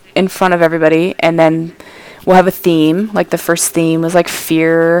sit in front of everybody, and then we'll have a theme. Like the first theme was like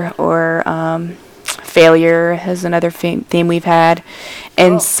fear or failure has another theme we've had,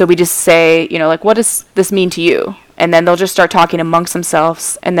 and so we just say like, what does this mean to you? And then they'll just start talking amongst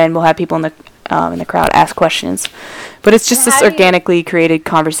themselves, and then we'll have people in the crowd ask questions. But it's just this organically created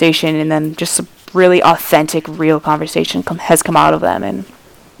conversation, and then just a really authentic, real conversation has come out of them. And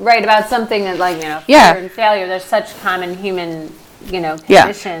right, about something that fear and failure. There's such common human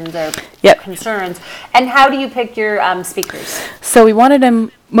conditions or concerns. And how do you pick your speakers? So we wanted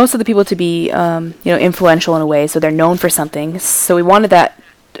most of the people to be influential in a way, so they're known for something. So we wanted that.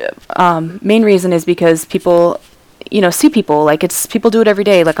 Main reason is because people see people, like people do it every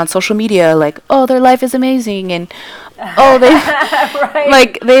day, like on social media, like, oh, their life is amazing, and oh, they right.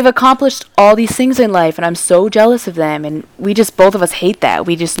 like they've accomplished all these things in life, and I'm so jealous of them. And we just, both of us, hate that.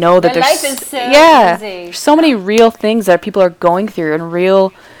 We just know that their there's life is so easy. There's so many real things that people are going through, and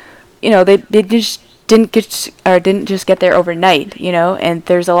real, they just didn't just get there overnight, and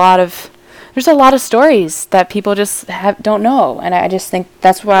there's a lot of stories that people just don't know, and I just think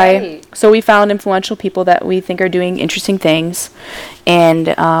that's why. Right. So we found influential people that we think are doing interesting things, and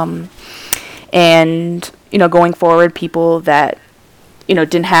going forward, people that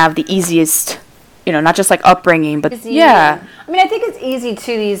didn't have the easiest, not just like upbringing, but yeah. I mean, I think it's easy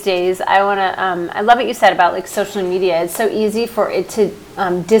too these days. I love what you said about like social media. It's so easy for it to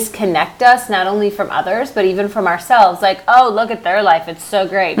disconnect us, not only from others, but even from ourselves. Like, oh, look at their life. It's so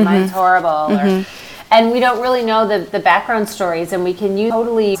great. Mine's horrible. And we don't really know the background stories, and we can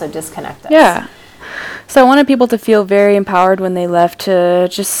totally disconnect us. Yeah. So I wanted people to feel very empowered when they left to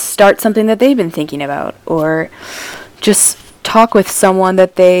just start something that they've been thinking about, or just talk with someone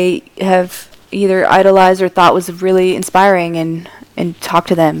that they have either idolized or thought was really inspiring, and talk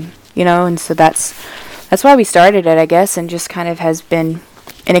to them, and so that's why we started it, I guess, and just kind of has been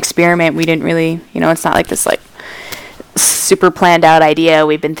an experiment. We didn't really, it's not like this like super planned out idea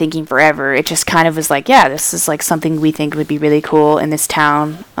we've been thinking forever. It just kind of was like, yeah, this is like something we think would be really cool in this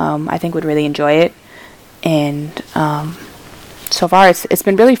town. I think would really enjoy it, and so far it's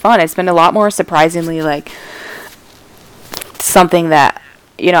been really fun. It's been a lot more surprisingly like something that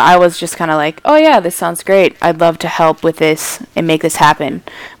I was just kind of like, oh yeah, this sounds great. I'd love to help with this and make this happen.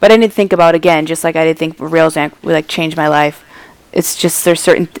 But I didn't think about, again, just like I didn't think Rails would like change my life. It's just there's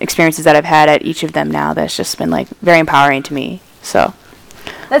certain experiences that I've had at each of them now that's just been like very empowering to me. So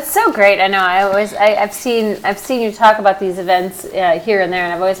that's so great. I know. I've seen you talk about these events here and there,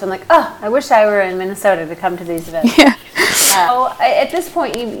 and I've always been like, oh, I wish I were in Minnesota to come to these events. Yeah. So at this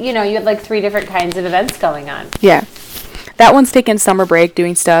point, you have like 3 different kinds of events going on. Yeah. That one's taken summer break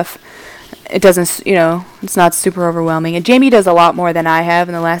doing stuff. It doesn't, it's not super overwhelming. And Jamie does a lot more than I have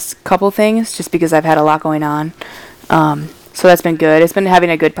in the last couple things, just because I've had a lot going on. So that's been good. It's been having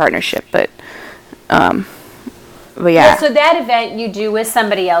a good partnership, but yeah. So that event you do with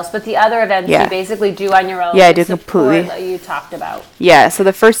somebody else, but the other events you basically do on your own. Yeah, I do completely. Like you talked about. Yeah, so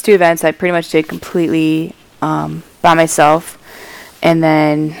the first 2 events I pretty much did completely by myself. And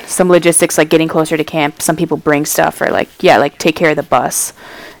then some logistics, like getting closer to camp. Some people bring stuff or like take care of the bus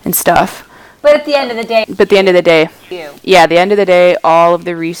and stuff. But at the end of the day, the end of the day, all of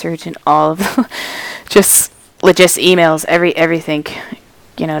the research and all of the just emails, everything,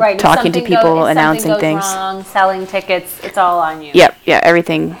 right, talking to people, announcing things. Wrong, selling tickets, it's all on you. Yep,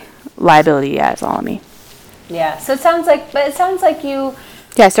 everything, liability, it's all on me. Yeah, so it sounds like you...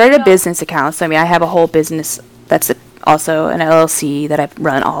 Yeah, I started a business account, so I have a whole business that's also an LLC that I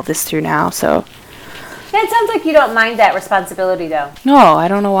run all of this through now, so... Yeah, it sounds like you don't mind that responsibility, though. No, I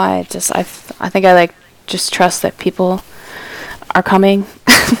don't know why. I think I just trust that people are coming.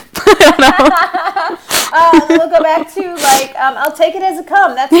 We'll go back to I'll take it as it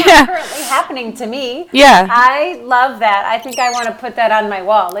comes. That's not currently happening to me. Yeah. I love that. I think I want to put that on my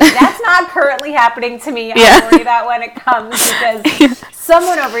wall. That's not currently happening to me. I worry about when it comes because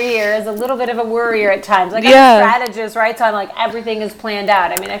someone over here is a little bit of a worrier at times. I'm a strategist, right? So I'm everything is planned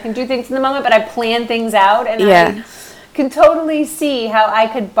out. I can do things in the moment, but I plan things out and I can totally see how I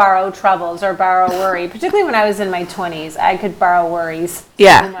could borrow troubles or borrow worry, particularly when I was in my 20s. I could borrow worries.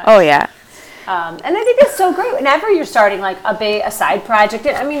 Yeah. Oh, yeah. And I think that's so great. Whenever you're starting a side project,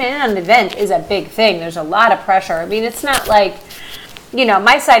 an event is a big thing. There's a lot of pressure. It's not like,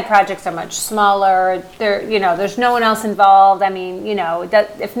 my side projects are much smaller. There's no one else involved.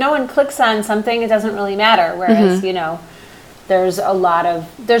 If no one clicks on something, it doesn't really matter. Whereas,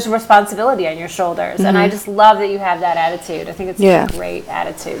 there's responsibility on your shoulders. And I just love that you have that attitude. I think it's a great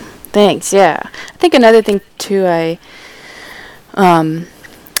attitude. Thanks. Yeah. I think another thing too, I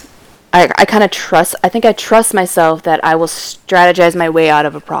kind of trust, I think I trust myself that I will strategize my way out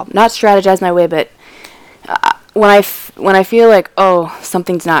of a problem. Not strategize my way, but when I feel like,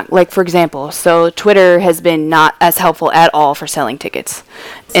 something's not, for example, so Twitter has been not as helpful at all for selling tickets.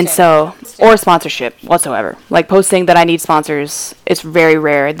 And so, or sponsorship whatsoever. Posting that I need sponsors, it's very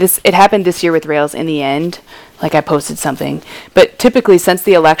rare. It happened this year with Rails in the end. I posted something. But typically, since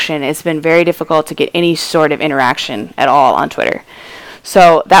the election, it's been very difficult to get any sort of interaction at all on Twitter.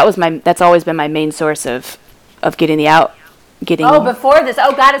 So that's always been my main source of getting before this.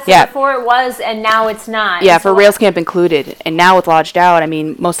 Oh, got it. So before it was, and now it's not. Yeah, for Rails Camp included. And now with Lodged Out,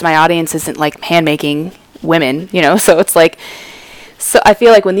 most of my audience isn't hand-making women, so it's so I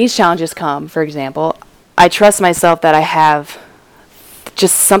feel like when these challenges come, for example, I trust myself that I have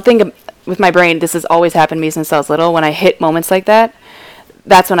just something with my brain. This has always happened to me since I was little. When I hit moments like that,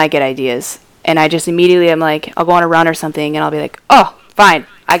 that's when I get ideas. And I just immediately, I'll go on a run or something, and I'll be like, oh, fine,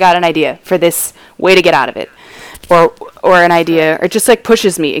 I got an idea for this way to get out of it. Or an idea, or just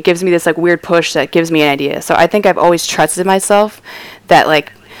pushes me. It gives me this weird push that gives me an idea. So I think I've always trusted myself that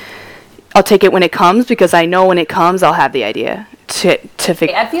I'll take it when it comes, because I know when it comes I'll have the idea to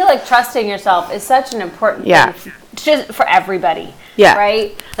figure. I feel like trusting yourself is such an important thing just for everybody. Yeah.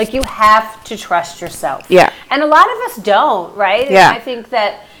 Right? You have to trust yourself. Yeah. And a lot of us don't, right? Yeah. And I think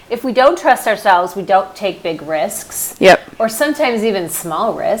that if we don't trust ourselves, we don't take big risks. Yep. Or sometimes even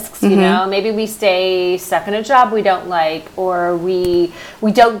small risks, Maybe we stay stuck in a job we don't like, or we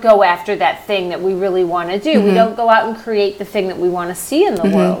don't go after that thing that we really want to do. We don't go out and create the thing that we want to see in the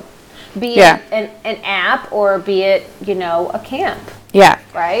world. Be it an app, or be it, a camp. Yeah.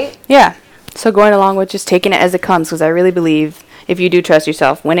 Right? Yeah. So going along with just taking it as it comes, because I really believe if you do trust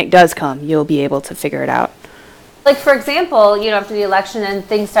yourself, when it does come, you'll be able to figure it out. For example, after the election and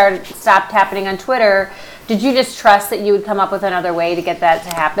things stopped happening on Twitter, did you just trust that you would come up with another way to get that to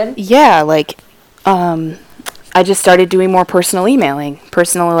happen? Yeah, I just started doing more personal emailing,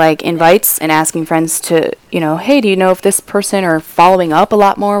 personal invites, and asking friends to, hey, do you know if this person, or following up a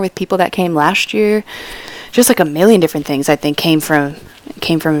lot more with people that came last year. Just a million different things I think came from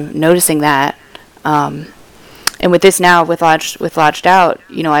noticing that. And with this now, with Lodged Out,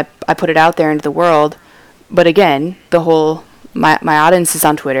 I put it out there into the world. But again, my audience is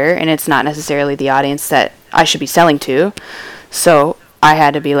on Twitter, and it's not necessarily the audience that I should be selling to. So I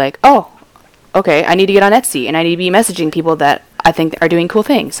had to be oh, okay, I need to get on Etsy, and I need to be messaging people that I think are doing cool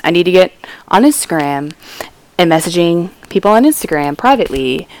things. I need to get on Instagram and messaging people on Instagram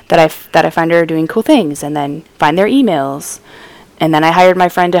privately that I find are doing cool things, and then find their emails. And then I hired my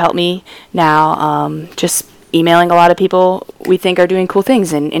friend to help me now, just emailing a lot of people we think are doing cool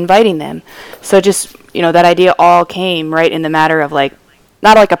things and inviting them. So just, that idea all came right in the matter of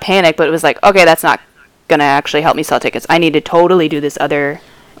not a panic, but it was okay, that's not going to actually help me sell tickets. I need to totally do this other,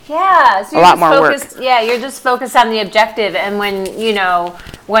 so a lot more work. Yeah, you're just focused on the objective, and when you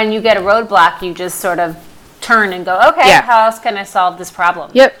get a roadblock, you just sort of turn and go, okay, how else can I solve this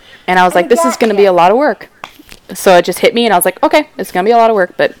problem? Yep. And I was this is going to be a lot of work. So it just hit me, and I was okay, it's going to be a lot of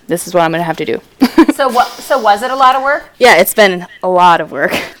work, but this is what I'm going to have to do. So was it a lot of work? Yeah, it's been a lot of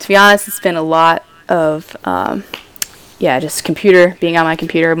work. To be honest, it's been a lot of, just being on my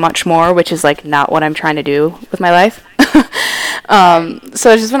computer much more, which is like not what I'm trying to do with my life.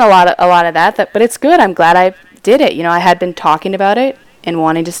 So it's just been a lot of that, but it's good. I'm glad I did it. I had been talking about it and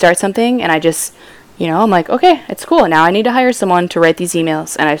wanting to start something, and I just, I'm like, okay, it's cool. Now I need to hire someone to write these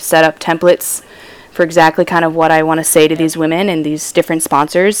emails, and I've set up templates for exactly kind of what I want to say to these women and these different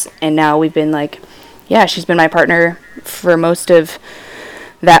sponsors, and now we've been like, she's been my partner for most of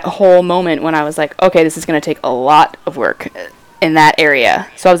that whole moment when I was like, okay, this is going to take a lot of work in that area.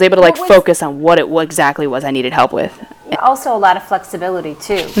 So I was able to focus on what exactly was I needed help with. Also a lot of flexibility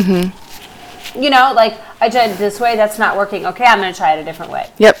too. Mm-hmm. Like I tried this way, that's not working. Okay, I'm going to try it a different way.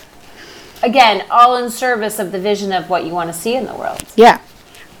 Yep. Again, all in service of the vision of what you want to see in the world. Yeah.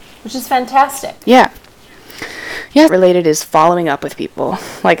 Which is fantastic. Yeah. Yeah. Related is following up with people.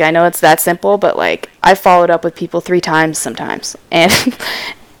 Like, I know it's that simple, but like I followed up with people 3 times sometimes.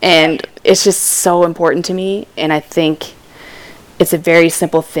 And it's just so important to me. And I think it's a very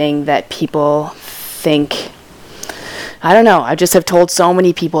simple thing that people think. I don't know. I just have told so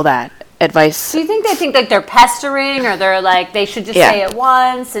many people that advice. Do you think they think like they're pestering, or they're like they should just say it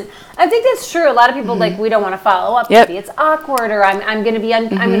once? And I think that's true. A lot of people like, we don't want to follow up. Yep. Maybe it's awkward, or I'm going to be I'm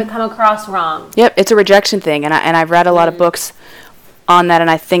going to come across wrong. Yep, it's a rejection thing, and I've read a lot of books on that, and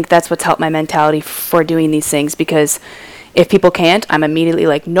I think that's what's helped my mentality for doing these things, because if people can't, I'm immediately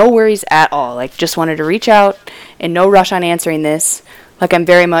like, no worries at all. Like, just wanted to reach out and no rush on answering this. Like, I'm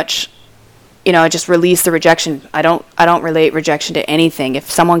very much, I just release the rejection. I don't relate rejection to anything. If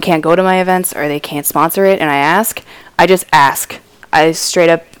someone can't go to my events or they can't sponsor it and I just ask. I straight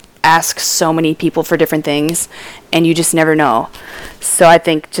up ask so many people for different things, and you just never know. So I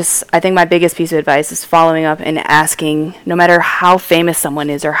think my biggest piece of advice is following up and asking, no matter how famous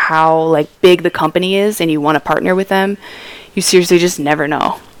someone is or how like big the company is and you want to partner with them, you seriously just never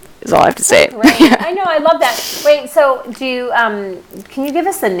know. Is all I have to say. Right. I know. I love that. Wait. So, do you? Can you give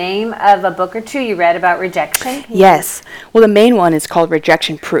us the name of a book or two you read about rejection? Yes. Well, the main one is called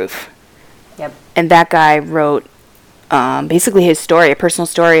Rejection Proof. Yep. And that guy wrote basically his story, a personal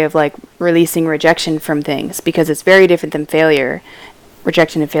story of like releasing rejection from things, because it's very different than failure.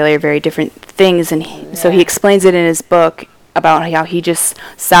 Rejection and failure are very different things, and so he explains it in his book about how he just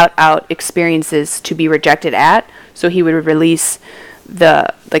sought out experiences to be rejected at, so he would release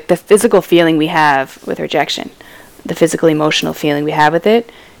the physical feeling we have with rejection, the physical emotional feeling we have with it.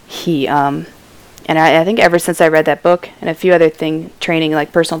 He and I think ever since I read that book and a few other training,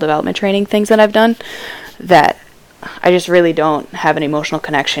 like personal development training things that I've done, that I just really don't have an emotional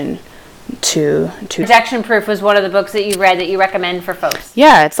connection to Rejection Proof was one of the books that you read that you recommend for folks.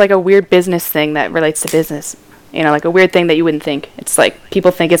 Yeah, it's like a weird business thing that relates to business. Like a weird thing that you wouldn't think. It's like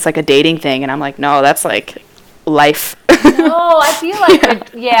people think it's like a dating thing, and I'm like, no, that's like life. No, I feel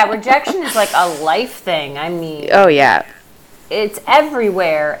like rejection is like a life thing. I mean, oh yeah, it's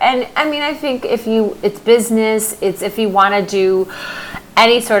everywhere. And I mean, I think it's business, it's if you want to do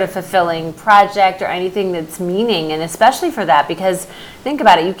any sort of fulfilling project or anything that's meaning, and especially for that, because think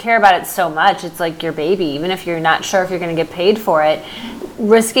about it, you care about it so much, it's like your baby. Even if you're not sure if you're going to get paid for it,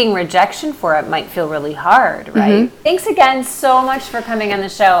 risking rejection for it might feel really hard, right? Mm-hmm. Thanks again so much for coming on the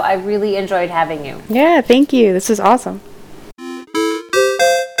show. I really enjoyed having you. Yeah, thank you. This was awesome.